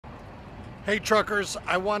Hey truckers,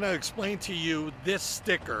 I want to explain to you this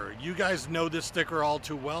sticker. You guys know this sticker all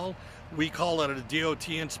too well. We call it a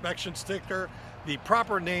D.O.T inspection sticker. The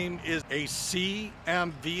proper name is a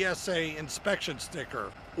CVSA inspection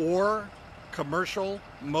sticker or Commercial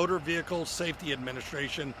Motor Vehicle Safety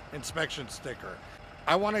Administration inspection sticker.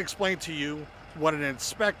 I want to explain to you what an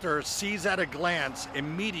inspector sees at a glance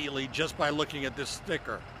immediately just by looking at this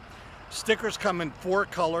sticker. Stickers come in 4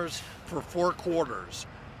 colors for 4 quarters.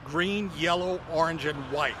 Green, yellow, orange, and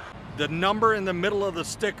white. The number in the middle of the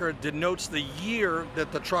sticker denotes the year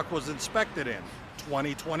that the truck was inspected in,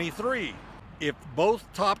 2023. If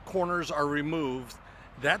both top corners are removed,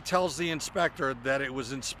 that tells the inspector that it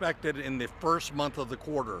was inspected in the first month of the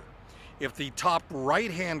quarter. If the top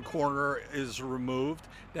right-hand corner is removed,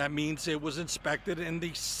 that means it was inspected in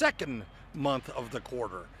the second month of the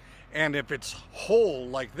quarter. And if it's whole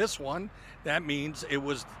like this one, that means it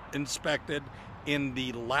was inspected in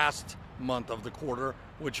the last month of the quarter,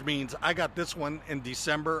 which means I got this one in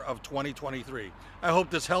December of 2023. I hope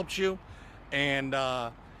this helps you, and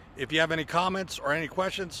if you have any comments or any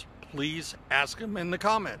questions, please ask them in the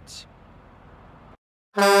comments.